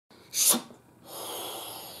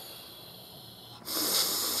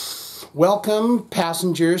Welcome,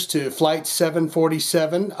 passengers, to Flight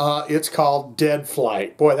 747. It's called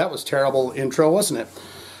DeadFlight. Boy, that was a terrible intro, wasn't it?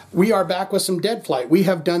 We are back with some DeadFlight. We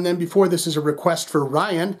have done them before. This is a request for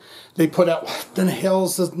Ryan. They put out, what the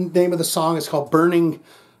hell's the name of the song? It's called Burning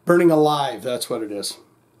Alive. That's what it is.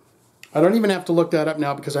 I don't even have to look that up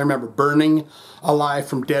now because I remember Burning Alive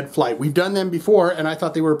from DeadFlight. We've done them before, and I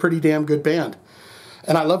thought they were a pretty damn good band.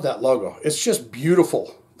 And I love that logo. It's just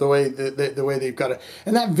beautiful. The way they've got it.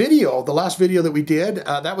 And that video, the last video that we did,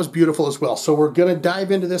 that was beautiful as well. So we're going to dive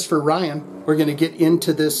into this for Ryan. We're going to get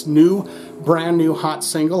into this brand new hot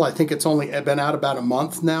single. I think it's only been out about a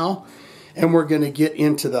month now. And we're going to get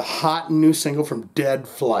into the hot new single from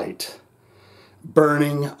DeadFlight,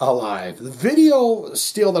 Burning Alive. The video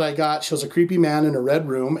still that I got shows a creepy man in a red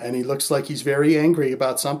room, and he looks like he's very angry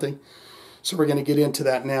about something. So we're going to get into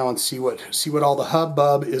that now and see what all the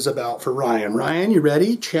hubbub is about for Ryan. Ryan, you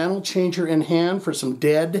ready? Channel changer in hand for some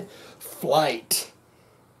DeadFlight.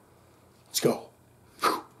 Let's go.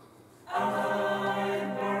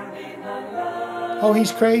 Oh,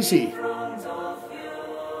 he's crazy.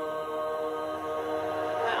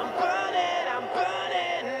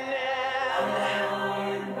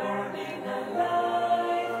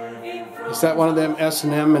 Is that one of them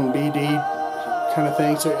S&M and BD kind of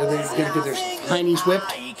things? Are they going to get their heinies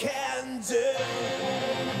whipped?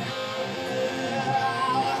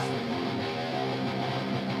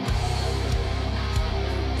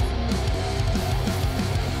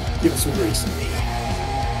 Give it some grease.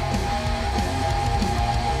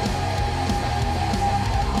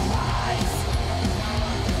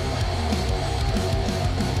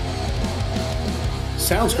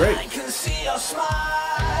 Sounds great.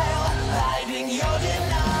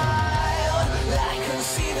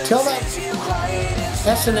 Tell that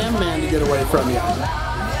S&M man to get away from you.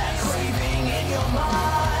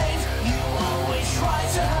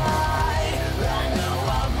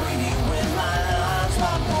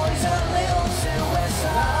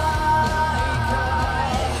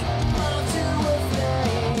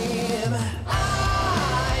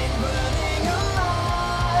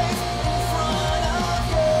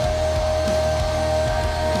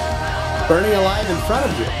 Burning alive in front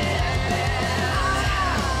of you.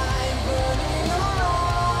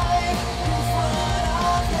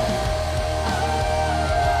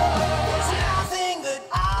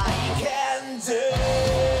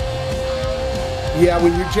 Yeah,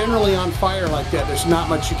 when you're generally on fire like that, there's not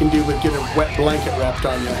much you can do but get a wet blanket wrapped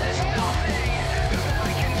on you.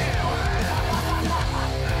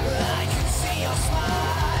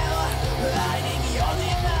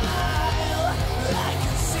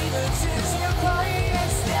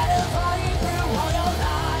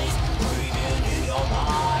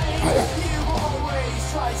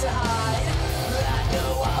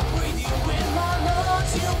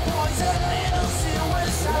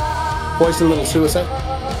 Poison little suicide.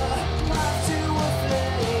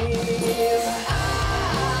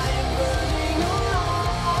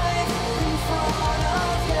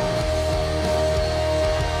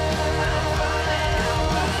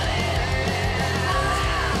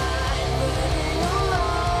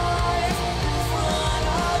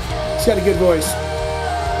 He's got a good voice.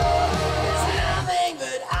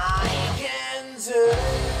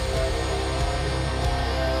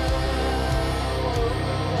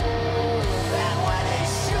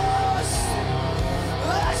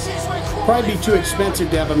 Probably be too expensive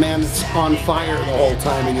to have a man that's on fire the whole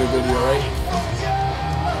time in your video, right?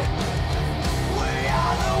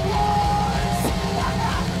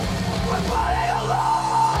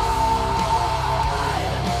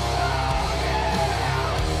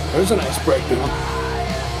 There's a nice breakdown.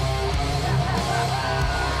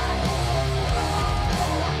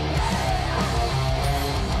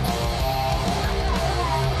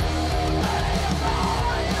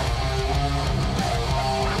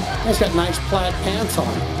 He's got nice plaid pants on.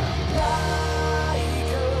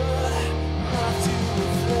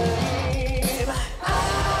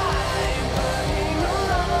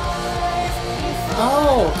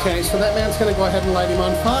 Oh, okay, so that man's going to go ahead and light him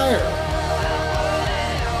on fire.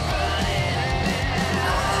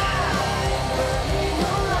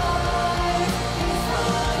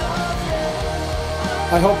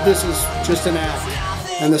 I hope this is just an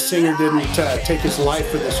act and the singer didn't take his life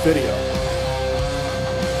for this video.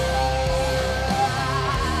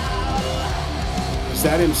 Is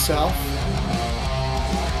that himself?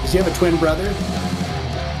 Does he have a twin brother?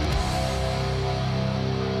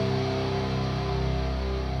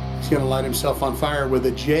 He's gonna light himself on fire with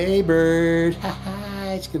a jaybird.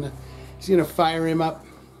 He's gonna fire him up.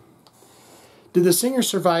 Did the singer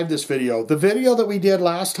survive this video? The video that we did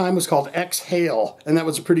last time was called Exhale, and that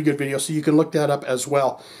was a pretty good video, so you can look that up as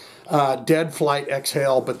well. DeadFlight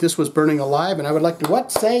Exhale, but this was Burning Alive, and I would like to, what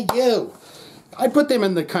say you? I'd put them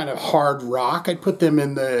in the kind of hard rock. I'd put them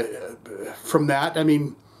in the, from that, I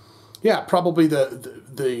mean, yeah, probably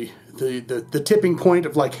the tipping point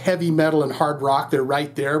of like heavy metal and hard rock. They're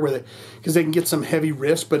right there where they, because they can get some heavy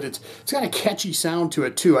riffs, but it's got a catchy sound to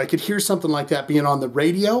it too. I could hear something like that being on the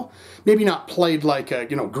radio. Maybe not played like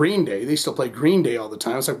you know, Green Day. They still play Green Day all the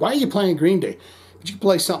time. It's like, why are you playing Green Day? But you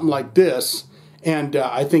play something like this, and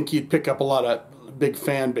I think you'd pick up a lot of big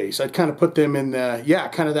fan base. I'd kind of put them in the, yeah,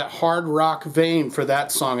 kind of that hard rock vein for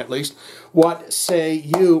that song at least. What say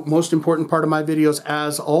you? Most important part of my videos,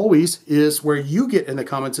 as always, is where you get in the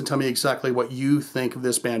comments and tell me exactly what you think of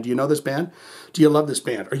this band. Do you know this band? Do you love this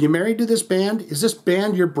band? Are you married to this band? Is this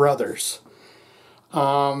band your brother's?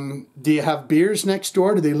 Do you have beers next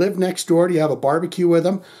door? Do they live next door? Do you have a barbecue with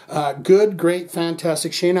them? Good, great,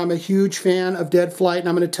 fantastic. Shane, I'm a huge fan of DeadFlight, and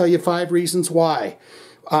I'm going to tell you 5 reasons why.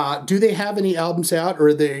 Do they have any albums out, or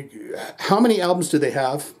how many albums do they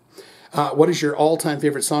have? What is your all-time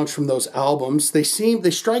favorite songs from those albums? They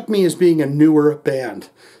strike me as being a newer band,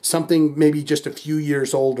 something maybe just a few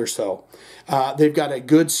years old or so. They've got a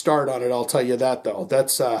good start on it, I'll tell you that though.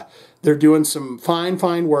 That's they're doing some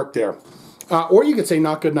fine work there. Or you could say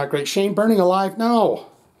not good, not great. Shane, Burning Alive, no.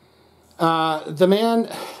 The man,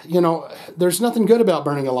 you know, there's nothing good about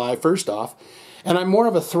Burning Alive, first off. And I'm more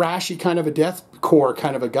of a thrashy kind of a deathcore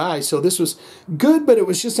kind of a guy. So this was good, but it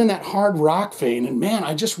was just in that hard rock vein. And man,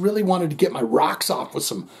 I just really wanted to get my rocks off with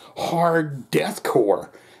some hard deathcore.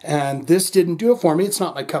 And this didn't do it for me. It's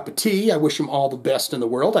not my cup of tea. I wish them all the best in the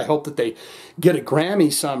world. I hope that they get a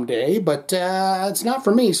Grammy someday. But it's not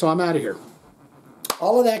for me, so I'm out of here.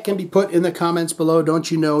 All of that can be put in the comments below. Don't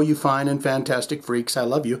you know, you fine and fantastic freaks? I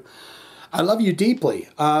love you. I love you deeply.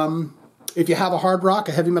 If you have a hard rock,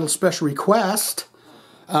 a heavy metal special request,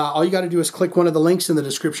 all you got to do is click one of the links in the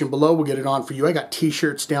description below. We'll get it on for you. I got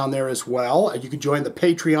t-shirts down there as well. You can join the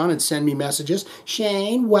Patreon and send me messages.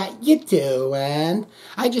 Shane, what you doing?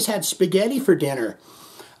 I just had spaghetti for dinner.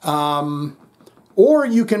 Or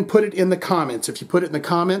you can put it in the comments. If you put it in the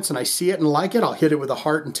comments and I see it and like it, I'll hit it with a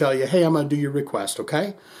heart and tell you, hey, I'm going to do your request,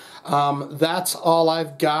 okay? That's all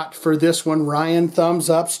I've got for this one. Ryan,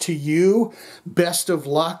 thumbs ups to you. Best of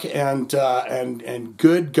luck and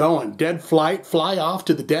good going. DeadFlight, fly off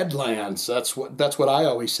to the Deadlands. That's what I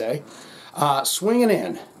always say. Swinging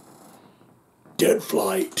in.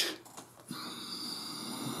 DeadFlight.